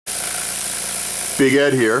Big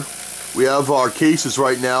Ed here. We have our cases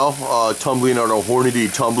right now tumbling on a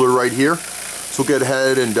Hornady tumbler right here. So we'll get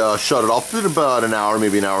ahead and shut it off in about an hour,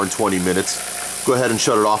 maybe an hour and 20 minutes. Go ahead and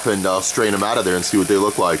shut it off and strain them out of there and see what they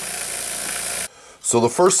look like. So the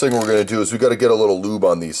first thing we're going to do is we got to get a little lube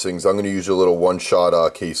on these things. I'm going to use a little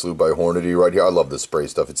one-shot case lube by Hornady right here. I love this spray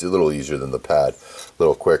stuff. It's a little easier than the pad, a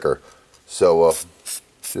little quicker. So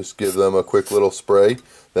just give them a quick little spray.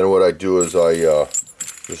 Then what I do is I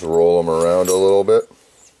just roll them around a little bit.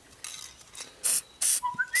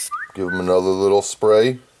 Give them another little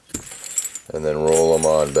spray. And then roll them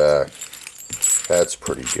on back. That's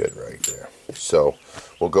pretty good right there. So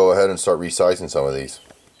we'll go ahead and start resizing some of these.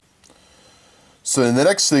 So the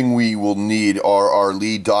next thing we will need are our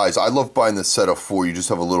lead dies. I love buying the set of 4. You just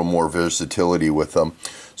have a little more versatility with them.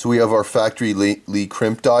 So we have our factory Lee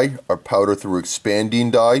crimp die, our powder through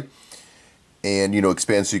expanding die, and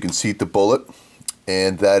expand so you can seat the bullet.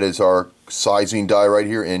 And that is our sizing die right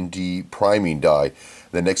here, and de-priming die.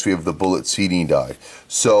 Then next we have the bullet seating die.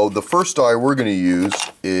 So the first die we're going to use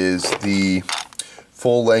is the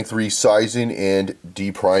full length resizing and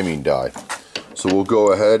de-priming die. So we'll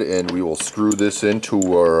go ahead and we will screw this into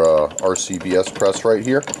our RCBS press right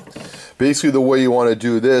here. Basically the way you want to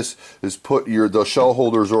do this is put the shell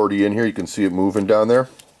holders already in here. You can see it moving down there.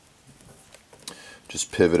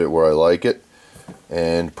 Just pivot it where I like it.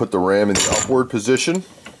 And put the ram in the upward position.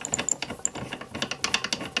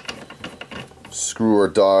 Screw our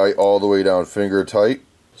die all the way down finger tight.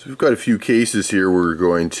 So we've got a few cases here we're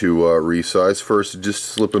going to resize. First, just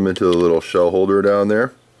slip them into the little shell holder down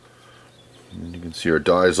there. And you can see our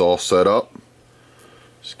die is all set up.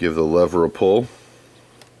 Just give the lever a pull.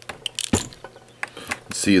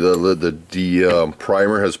 See the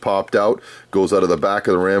primer has popped out, goes out of the back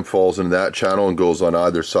of the ram, falls into that channel, and goes on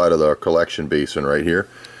either side of the collection basin right here.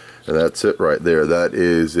 And that's it right there. That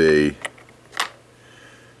is a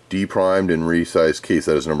de-primed and resized case.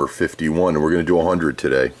 That is number 51, and we're going to do 100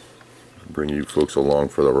 today. Bring you folks along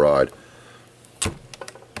for the ride.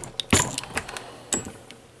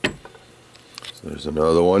 So there's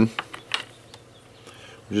another one.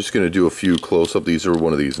 I'm just going to do a few close-up. These are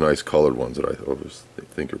one of these nice colored ones that I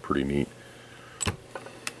think are pretty neat.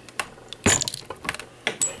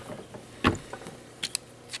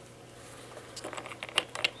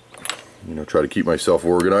 Try to keep myself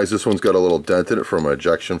organized. This one's got a little dent in it from an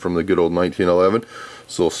ejection from the good old 1911.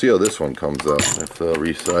 So we'll see how this one comes out with the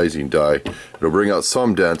resizing die. It'll bring out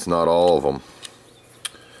some dents, not all of them.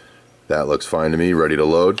 That looks fine to me. Ready to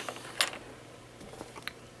load.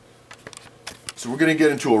 So we're going to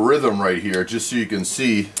get into a rhythm right here, just so you can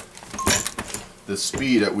see the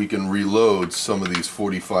speed that we can reload some of these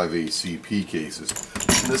 45 ACP cases.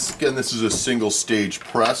 And this is a single stage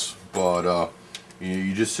press, but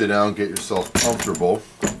you just sit down, get yourself comfortable,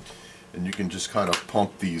 and you can just kind of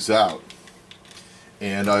pump these out.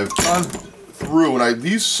 And I've gone through,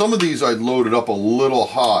 and some of these I loaded up a little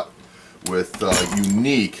hot with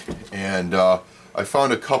Unique, and I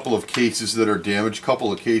found a couple of cases that are damaged, a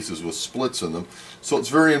couple of cases with splits in them. So it's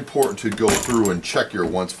very important to go through and check your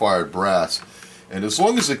once fired brass. And as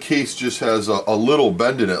long as the case just has a little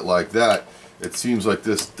bend in it like that, it seems like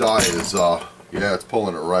this die is, yeah, it's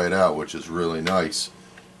pulling it right out, which is really nice.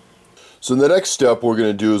 So the next step we're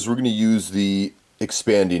going to do is we're going to use the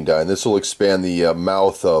expanding die. And this will expand the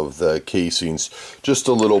mouth of the casings just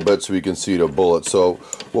a little bit so we can see the bullet. So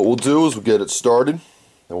what we'll do is we'll get it started.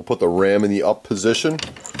 And we'll put the ram in the up position.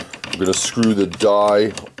 We're going to screw the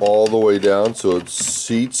die all the way down so it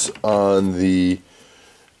seats on the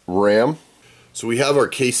ram. So we have our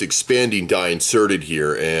case expanding die inserted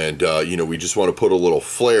here, and we just want to put a little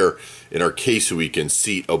flare in our case so we can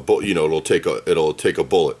seat a bullet. It'll take a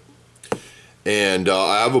bullet. And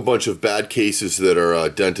I have a bunch of bad cases that are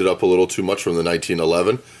dented up a little too much from the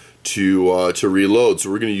 1911 to reload. So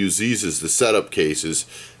we're going to use these as the setup cases,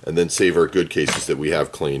 and then save our good cases that we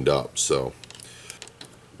have cleaned up. So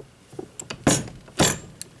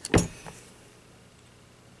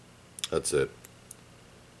that's it.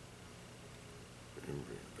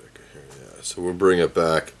 Yeah, so we'll bring it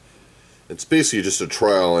back. It's basically just a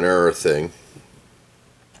trial and error thing.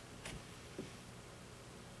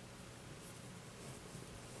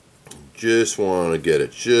 Just want to get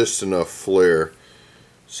it just enough flare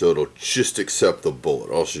so it'll just accept the bullet.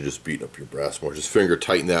 Also just beating up your brass more. Just finger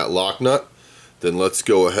tighten that lock nut. Then let's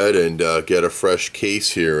go ahead and get a fresh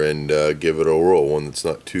case here and give it a roll. One that's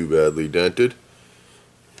not too badly dented.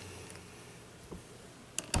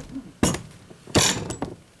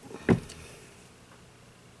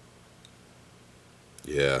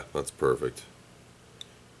 Yeah, that's perfect.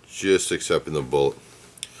 Just accepting the bullet.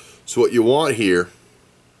 So what you want here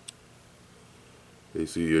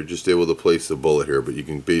Basically, you're just able to place the bullet here, but you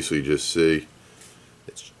can basically just see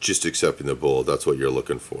it's just accepting the bullet. That's what you're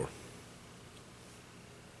looking for.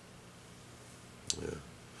 Yeah,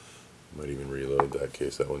 might even reload that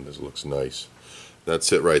case. That one just looks nice.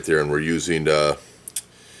 That's it right there, and we're using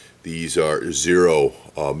these are zero.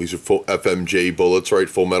 These are full FMJ bullets, right?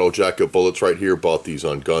 Full metal jacket bullets right here. Bought these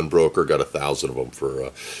on Gun Broker. Got 1,000 of them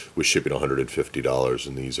for with shipping $150.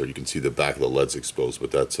 And these are, you can see the back of the lead's exposed,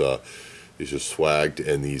 but that's these are swagged,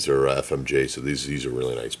 and these are FMJ. So these are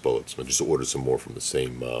really nice bullets. I just ordered some more from the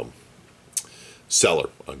same seller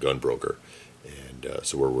on Gun Broker, and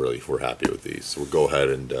so we're happy with these. So we'll go ahead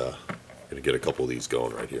and gonna get a couple of these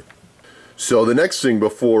going right here. So the next thing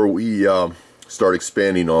before we start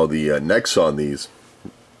expanding all the necks on these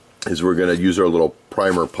is we're going to use our little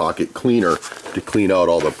primer pocket cleaner to clean out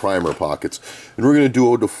all the primer pockets, and we're going to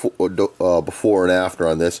do a before and after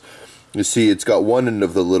on this. You see, it's got one end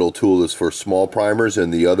of the little tool is for small primers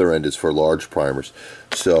and the other end is for large primers.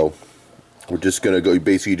 So we're just going to go,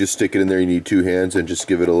 basically just stick it in there. You need two hands and just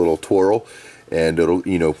give it a little twirl, and it'll,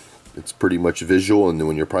 you know, it's pretty much visual, and then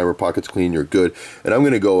when your primer pocket's clean, you're good. And I'm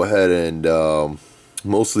going to go ahead and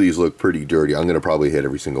most of these look pretty dirty. I'm going to probably hit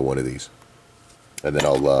every single one of these, and then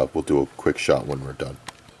we'll do a quick shot when we're done.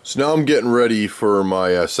 So now I'm getting ready for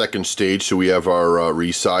my second stage. So we have our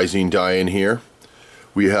resizing die in here.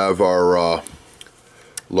 We have our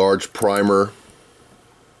large primer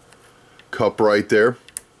cup right there.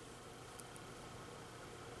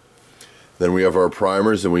 Then we have our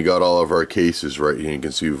primers, and we got all of our cases right here. You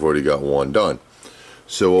can see we've already got one done.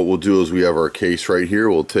 So what we'll do is we have our case right here.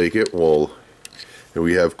 We'll take it. And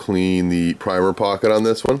we have clean the primer pocket on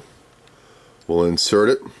this one. We'll insert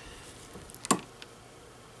it.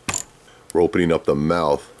 We're opening up the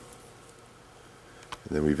mouth,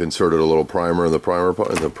 and then we've inserted a little primer in the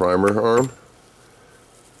primer arm.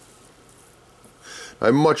 I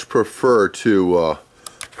much prefer to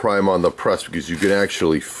prime on the press because you can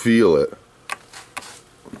actually feel it.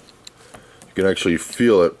 You can actually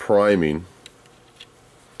feel it priming.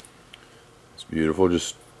 It's beautiful.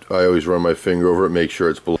 Just I always run my finger over it, make sure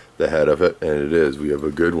it's below the head of it, and it is. We have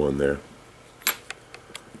a good one there. So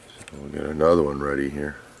we'll get another one ready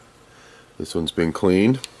here. This one's been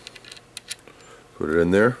cleaned. Put it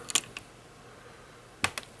in there.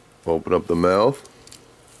 Open up the mouth.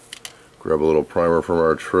 Grab a little primer from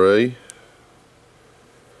our tray.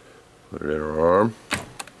 Put it in our arm.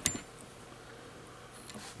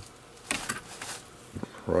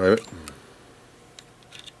 Prime it.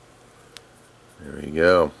 There you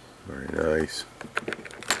go. Very nice.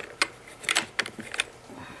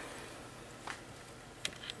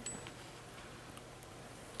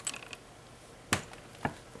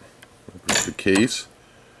 Put the case,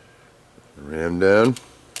 ram down,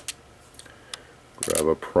 grab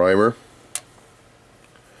a primer,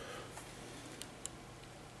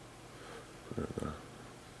 put in the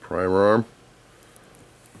primer arm.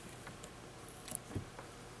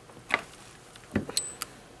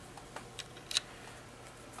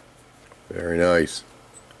 Very nice.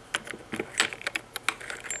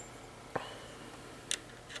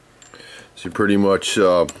 So you pretty much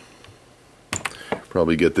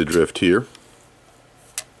probably get the drift here.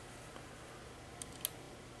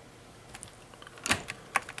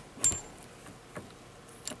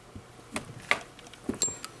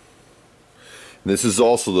 This is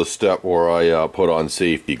also the step where I put on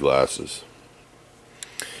safety glasses.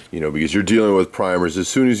 You know, because you're dealing with primers. As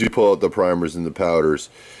soon as you pull out the primers and the powders,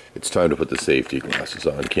 it's time to put the safety glasses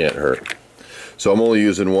on. Can't hurt. So I'm only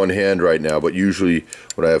using one hand right now, but usually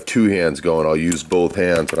when I have two hands going, I'll use both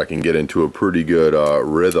hands, and I can get into a pretty good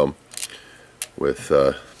rhythm with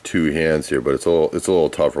two hands here. But it's a little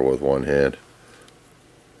tougher with one hand.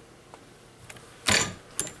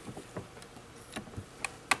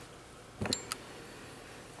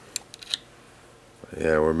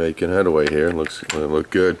 Yeah, we're making headway here. It looks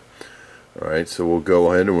good. All right, so we'll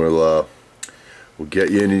go ahead and we'll get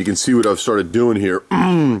you in, and you can see what I've started doing here.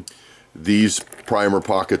 These primer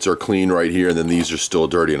pockets are clean right here, and then these are still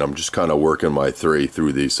dirty, and I'm just kind of working my way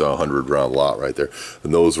through these 100 round lot right there,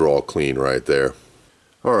 and those are all clean right there.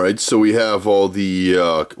 All right, so we have all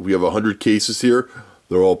the we have 100 cases here.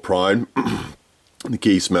 They're all primed. The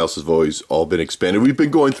case mounts have always all been expanded. We've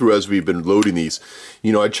been going through as we've been loading these.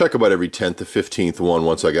 You know, I check about every 10th to 15th one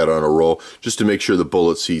once I got it on a roll, just to make sure the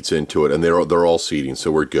bullet seats into it, and they're all seating,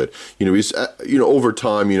 so we're good. You know, over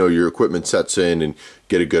time, you know, your equipment sets in and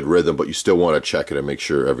get a good rhythm, but you still want to check it and make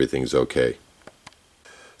sure everything's okay.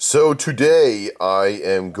 So today I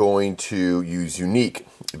am going to use Unique,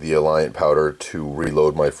 the Alliant powder, to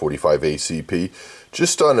reload my 45 ACP.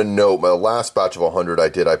 Just on a note, my last batch of 100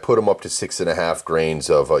 I put them up to 6.5 grains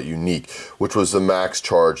of unique, which was the max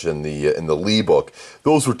charge in the Lee book.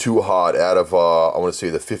 Those were too hot. Out of I want to say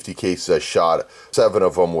the 50 cases I shot, 7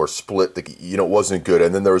 of them were split. It wasn't good.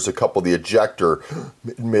 And then there was a couple. The ejector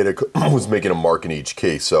was making a mark in each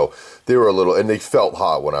case, so they were a little, and they felt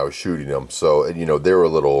hot when I was shooting them. So they were a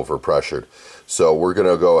little overpressured. So we're going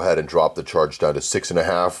to go ahead and drop the charge down to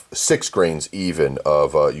 6 grains even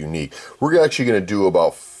of unique. We're actually going to do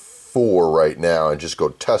about 4 right now and just go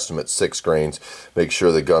test them at 6 grains, make sure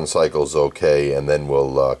the gun cycle is okay, and then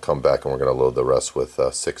we'll come back and we're going to load the rest with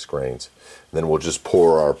 6 grains. And then we'll just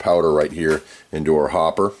pour our powder right here into our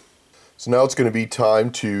hopper. So now it's going to be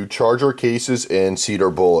time to charge our cases and seat our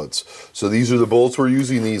bullets. So these are the bullets we're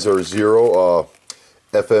using. These are 0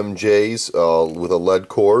 FMJs with a lead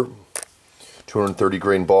core. 230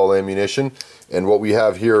 grain ball ammunition, and what we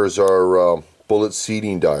have here is our bullet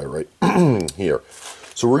seating die right here.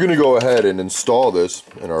 So we're going to go ahead and install this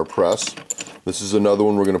in our press. This is another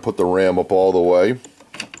one. We're going to put the ram up all the way.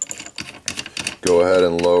 Go ahead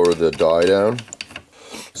and lower the die down.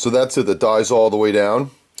 So that's it. The die's all the way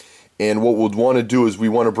down, and what we'll want to do is we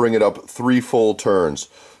want to bring it up 3 full turns.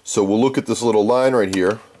 So we'll look at this little line right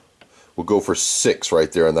here. We'll go for 6 right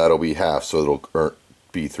there, and that'll be half, so it'll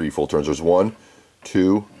be 3 full turns. There's 1,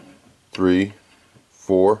 2, 3,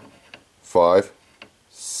 4, 5,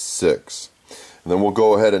 6. And then we'll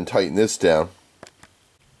go ahead and tighten this down.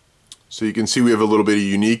 So you can see we have a little bit of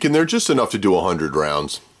unique in there, just enough to do 100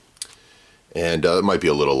 rounds. And it might be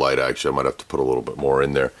a little light actually, I might have to put a little bit more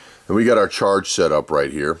in there. And we got our charge set up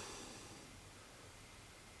right here.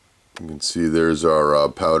 You can see there's our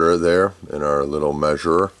powder there and our little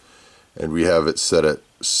measurer. And we have it set at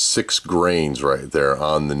 6 grains right there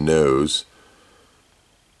on the nose.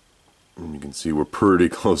 And you can see we're pretty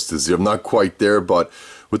close to 0. I'm not quite there, but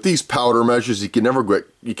with these powder measures, you can never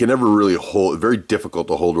really hold. Very difficult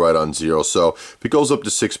to hold right on 0. So if it goes up to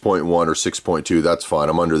 6.1 or 6.2, that's fine.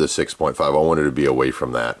 I'm under the 6.5. I wanted to be away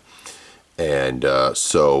from that, and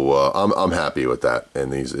so I'm happy with that.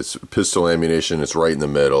 And it's pistol ammunition. It's right in the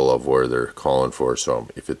middle of where they're calling for. So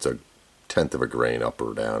if it's a 1/10 of a grain up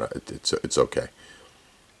or down, it's okay.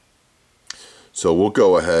 So we'll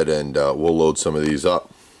go ahead and we'll load some of these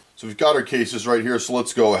up. So we've got our cases right here, so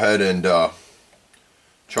let's go ahead and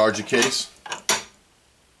charge a case.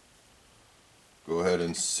 Go ahead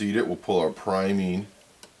and seat it. We'll pull our priming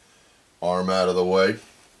arm out of the way.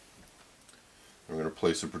 We're going to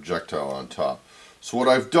place a projectile on top. So what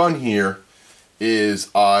I've done here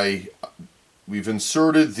is we've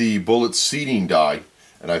inserted the bullet seating die,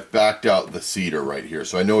 and I've backed out the seater right here,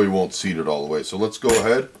 so I know he won't seat it all the way. So let's go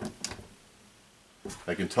ahead.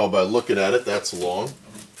 I can tell by looking at it that's long.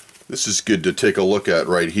 This is good to take a look at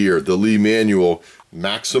right here. The Lee manual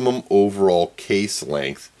maximum overall case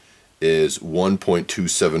length is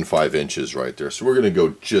 1.275 inches right there. So we're going to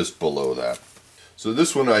go just below that. So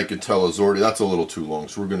this one I can tell is already, that's a little too long,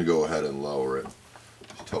 so we're going to go ahead and lower it.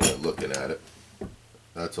 Just tell by looking at it.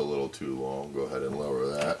 That's a little too long. Go ahead and lower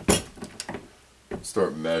that.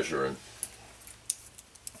 Start measuring.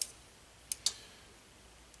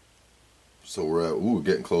 So we're at,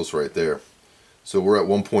 getting close right there. So we're at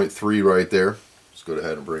 1.3 right there. Let's go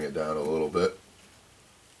ahead and bring it down a little bit.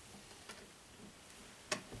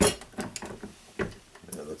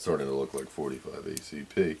 Yeah, that's starting to look like 45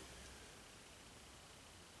 ACP.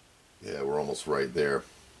 Yeah, we're almost right there.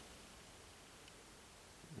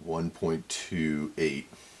 1.28.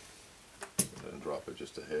 And drop it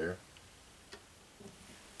just a hair.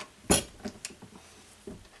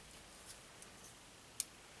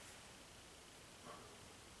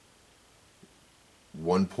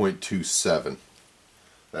 .27.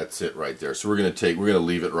 That's it right there. So we're gonna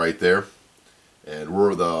leave it right there, and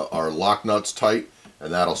our lock nut's tight,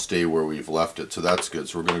 and that'll stay where we've left it. So that's good.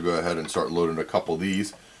 So we're gonna go ahead and start loading a couple of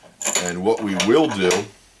these. And what we will do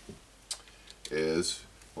is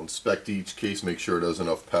we'll inspect each case, make sure it has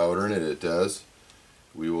enough powder in it. It does.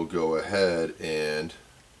 We will go ahead and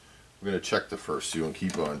we're gonna check the first two and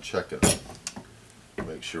keep on checking.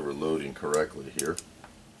 Make sure we're loading correctly here.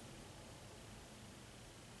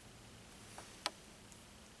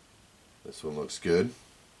 This one looks good.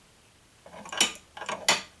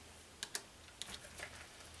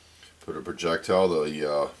 Put a projectile.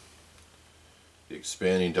 The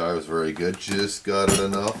expanding die was very good. Just got it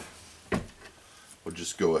enough. We'll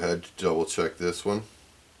just go ahead to double check this one.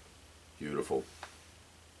 Beautiful.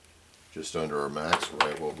 Just under our max,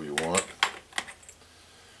 right what we want.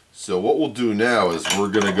 So what we'll do now is we're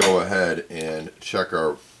going to go ahead and check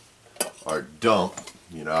our dump.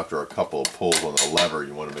 You know, after a couple of pulls on the lever,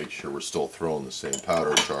 you want to make sure we're still throwing the same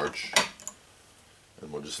powder charge.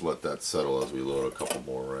 And we'll just let that settle as we load a couple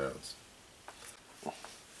more rounds.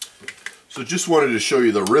 So just wanted to show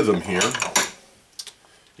you the rhythm here.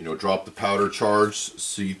 You know, drop the powder charge,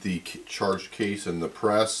 seat the charged case in the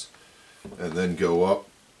press, and then go up,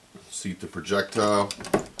 seat the projectile.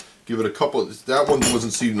 Give it a couple, that one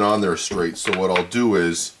wasn't seated on there straight, so what I'll do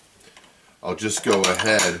is I'll just go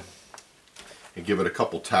ahead and give it a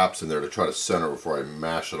couple taps in there to try to center before I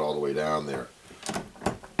mash it all the way down there.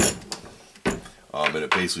 And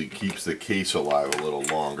it basically keeps the case alive a little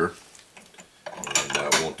longer,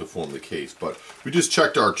 and won't deform the case. But we just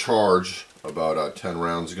checked our charge about 10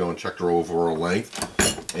 rounds ago and checked our overall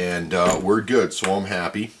length, and we're good, so I'm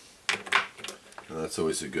happy. And that's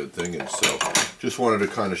always a good thing. And so just wanted to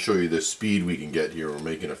kind of show you the speed we can get here. We're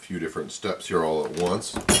making a few different steps here all at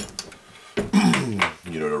once,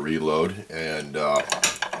 you know, to reload. And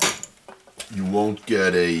you won't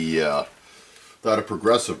get a without a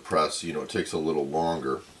progressive press, you know, it takes a little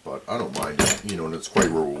longer, but I don't mind it, you know, and it's quite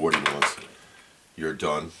rewarding once you're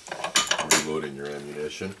done reloading your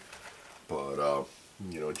ammunition. But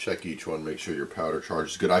you know, check each one, make sure your powder charge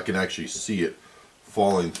is good. I can actually see it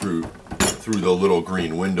falling through the little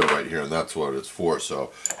green window right here, and that's what it's for,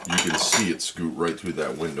 so you can see it scoot right through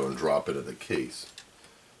that window and drop into the case.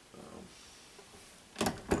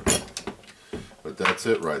 But that's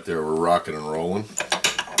it right there. We're rocking and rolling.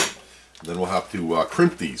 And then we'll have to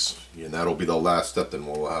crimp these, and that'll be the last step. Then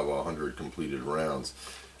we'll have 100 completed rounds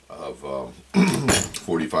of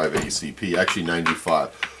 45 ACP, actually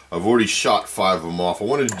 95. I've already shot 5 of them off. I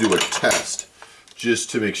wanted to do a test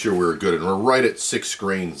just to make sure we were good, and we're right at 6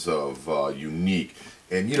 grains of unique.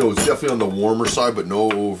 And you know, it's definitely on the warmer side, but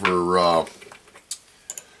no over.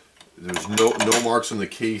 There's no marks on the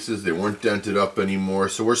cases. They weren't dented up anymore,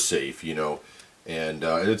 so we're safe, you know. And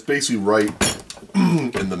it's basically right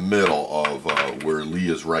in the middle of where Lee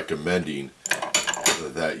is recommending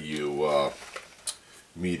that you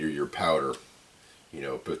meter your powder. You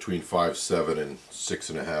know, between 5.7 and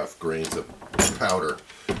 6.5 grains of powder.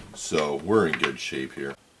 So we're in good shape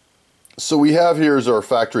here. So we have here is our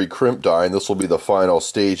factory crimp die, and this will be the final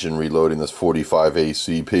stage in reloading this 45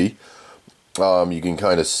 ACP. You can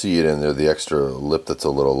kind of see it in there, the extra lip that's a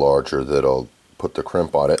little larger that'll put the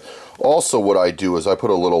crimp on it. Also, what I do is I put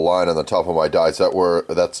a little line on the top of my dies.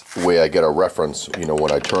 That's the way I get a reference, you know,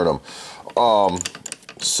 when I turn them.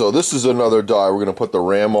 So this is another die. We're going to put the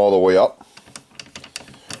ram all the way up.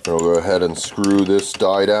 And we'll go ahead and screw this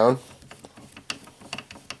die down.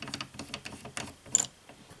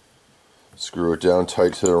 Screw it down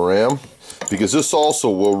tight to the ram, because this also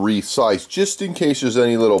will resize just in case there's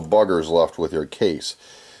any little buggers left with your case.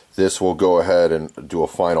 This will go ahead and do a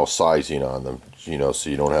final sizing on them, you know, so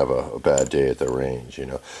you don't have a bad day at the range, you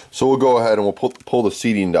know. So we'll go ahead and we'll pull the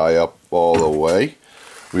seating die up all the way.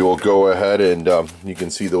 We will go ahead and you can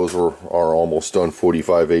see those are almost done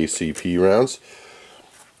 45 ACP rounds.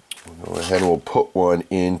 We'll go ahead and we'll put one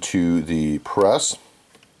into the press.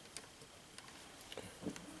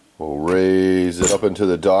 We'll raise it up into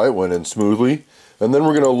the die, went in smoothly, and then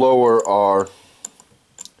we're going to lower our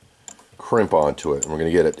crimp onto it, and we're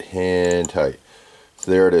going to get it hand tight.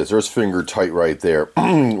 So there it is. There's finger tight right there.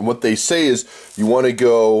 What they say is you want to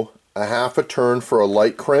go a half a turn for a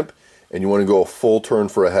light crimp, and you want to go a full turn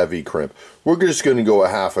for a heavy crimp. We're just going to go a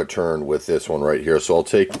half a turn with this one right here. So I'll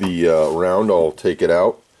take the round, I'll take it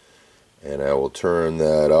out, and I will turn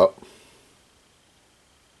that up.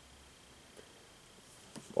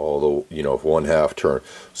 All the, you know, 1/2 turn.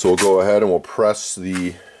 So we'll go ahead and we'll press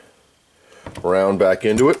the round back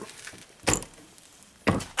into it.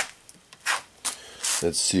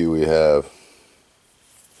 Let's see, we have,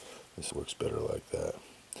 this works better like that.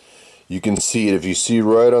 You can see it, if you see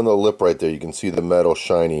right on the lip right there, you can see the metal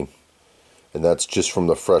shining, and that's just from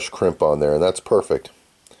the fresh crimp on there, and that's perfect.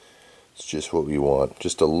 It's just what we want,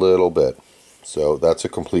 just a little bit. So that's a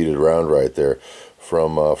completed round right there,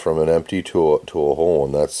 from an empty to a hole,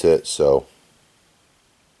 and that's it. So,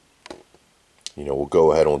 you know, we'll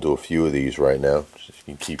go ahead and we'll do a few of these right now, just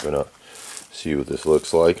keep it up, see what this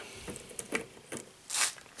looks like.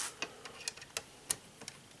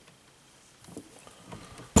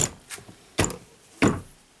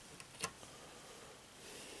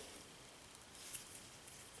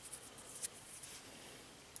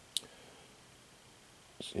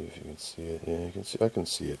 See if you can see it. Yeah, you can see. I can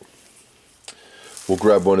see it. We'll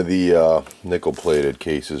grab one of the nickel-plated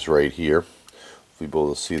cases right here. We'll be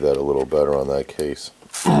able to see that a little better on that case.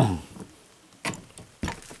 Yeah,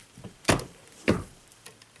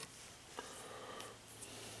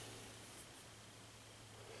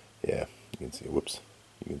 you can see. Whoops,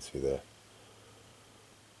 you can see that.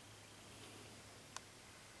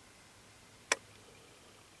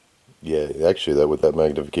 Yeah, actually, that with that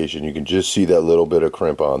magnification, you can just see that little bit of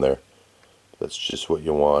crimp on there. That's just what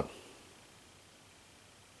you want.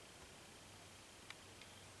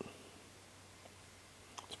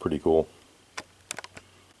 It's pretty cool.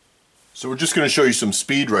 So we're just going to show you some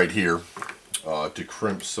speed right here to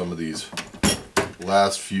crimp some of these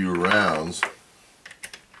last few rounds.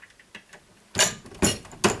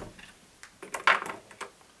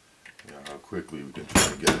 How quickly we can try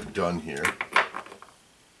to get it done here.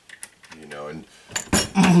 You know, and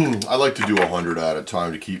I like to do 100 at a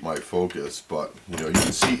time to keep my focus, but you know, you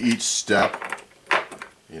can see each step.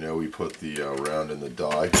 You know, we put the round in the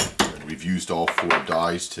die, and we've used all 4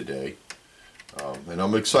 dies today. And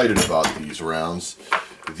I'm excited about these rounds.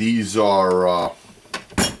 These are,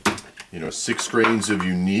 you know, 6 grains of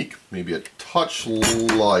unique, maybe a touch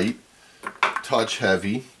light, touch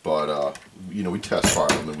heavy, but you know, we test fire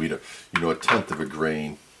them, and we, you know, 1/10 of a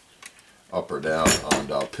grain up or down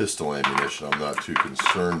on pistol ammunition I'm not too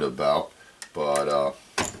concerned about, but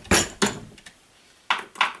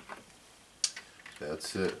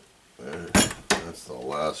that's it. That's the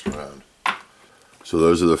last round. So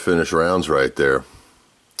those are the finished rounds right there.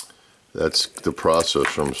 That's the process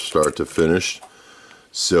from start to finish.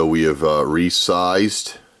 So we have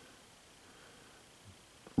resized,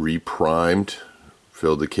 reprimed,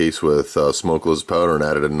 filled the case with smokeless powder, and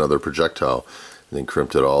added another projectile, and then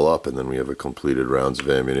crimped it all up, and then we have a completed rounds of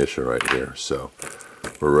ammunition right here. So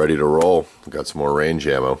we're ready to roll. We've got some more range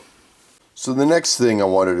ammo. So the next thing I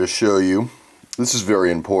wanted to show you, this is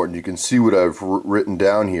very important. You can see what I've written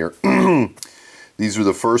down here. These are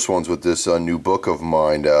the first ones with this new book of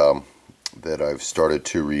mine that I've started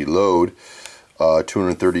to reload.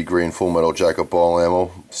 230 grain full metal jacket ball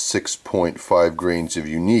ammo, 6.5 grains of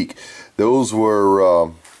unique. Those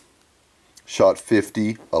were shot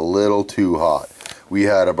 50, a little too hot. We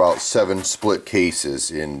had about 7 split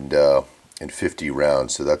cases in 50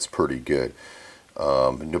 rounds, so that's pretty good.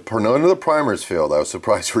 None of the primers failed. I was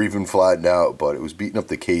surprised we're even flattened out, but it was beating up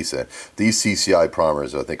the case end. These CCI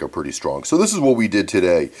primers, I think, are pretty strong. So this is what we did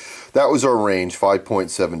today. That was our range,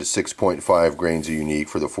 5.7 to 6.5 grains of unique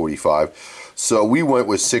for the 45. So we went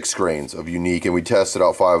with 6 grains of unique, and we tested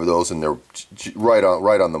out 5 of those, and they're right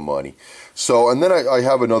on the money. So, and then I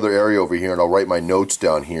have another area over here, and I'll write my notes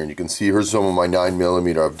down here, and you can see here's some of my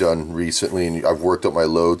 9mm I've done recently, and I've worked up my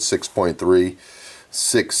loads, 6.3,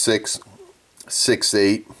 6.6,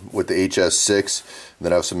 6.8 with the HS6, and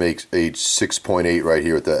then I have some H6.8 right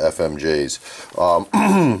here with the FMJs.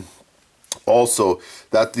 Also,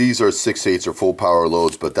 these are 6.8s or full power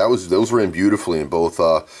loads, but those were in beautifully in both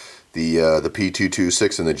the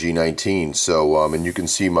P226 and the G19. So, and you can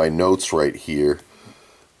see my notes right here.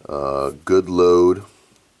 Good load,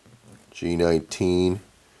 G19,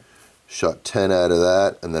 shot 10 out of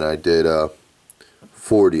that, and then I did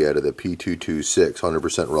 40 out of the P226,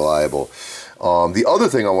 100% reliable. The other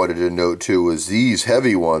thing I wanted to note too was these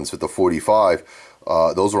heavy ones with the 45,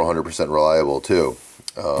 those were 100% reliable too.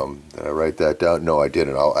 Did I write that down? No, I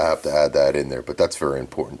didn't. I have to add that in there, but that's very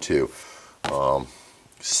important too.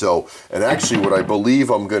 So, and actually what I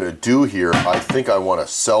believe I'm going to do here, I think I want to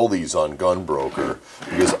sell these on Gunbroker,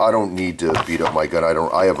 because I don't need to beat up my gun.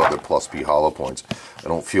 I have other plus P hollow points. I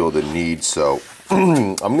don't feel the need, so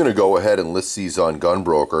I'm going to go ahead and list these on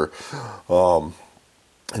Gunbroker.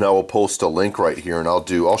 And I will post a link right here, and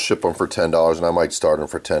I'll ship them for $10, and I might start them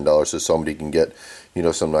for $10 so somebody can get, you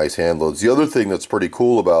know, some nice hand loads. The other thing that's pretty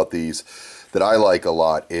cool about these that I like a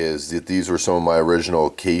lot is that these were some of my original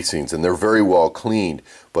casings, and they're very well cleaned,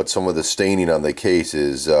 but some of the staining on the case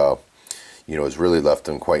is, you know, has really left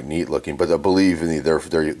them quite neat looking. But I believe me,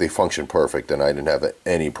 they function perfect, and I didn't have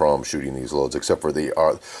any problem shooting these loads, except for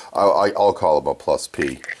I'll call them a plus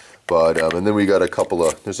P. But and then we got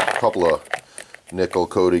there's a couple of nickel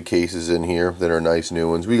coated cases in here that are nice new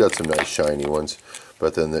ones. We got some nice shiny ones,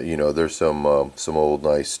 but then you know, there's some old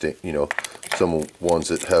nice, you know, some ones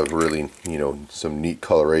that have really, you know, some neat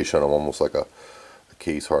coloration on them, almost like a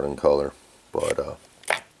case hardened color. But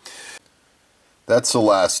that's the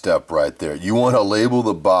last step right there. You want to label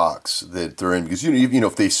the box that they're in, because you know,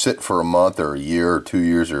 if they sit for a month or a year or 2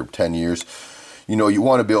 years or 10 years, you know, you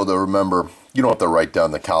want to be able to remember. You don't have to write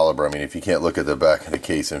down the caliber. I mean, if you can't look at the back of the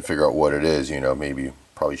case and figure out what it is, you know, maybe you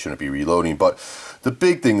probably shouldn't be reloading. But the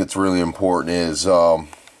big thing that's really important is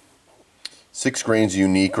 6 grains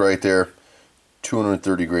unique right there,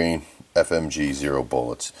 230 grain FMG 0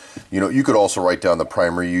 bullets. You know, you could also write down the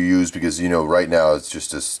primer you use, because, you know, right now it's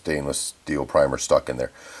just a stainless steel primer stuck in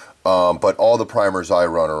there. But all the primers I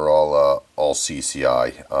run are all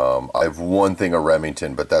CCI. I have one thing of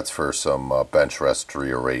Remington, but that's for some bench rest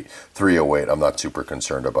 308. I'm not super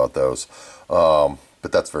concerned about those.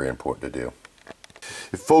 but that's very important to do.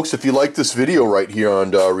 Folks, if you like this video right here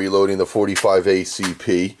on reloading the 45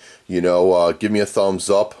 ACP, give me a thumbs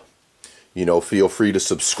up. Feel free to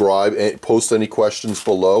subscribe and post any questions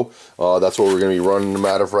below. That's what we're going to be running them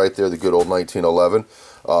out of right there, the good old 1911.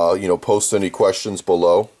 Post any questions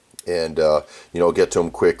below, and get to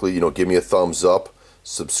them quickly. Give me a thumbs up,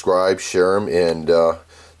 subscribe, share them, and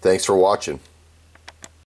thanks for watching.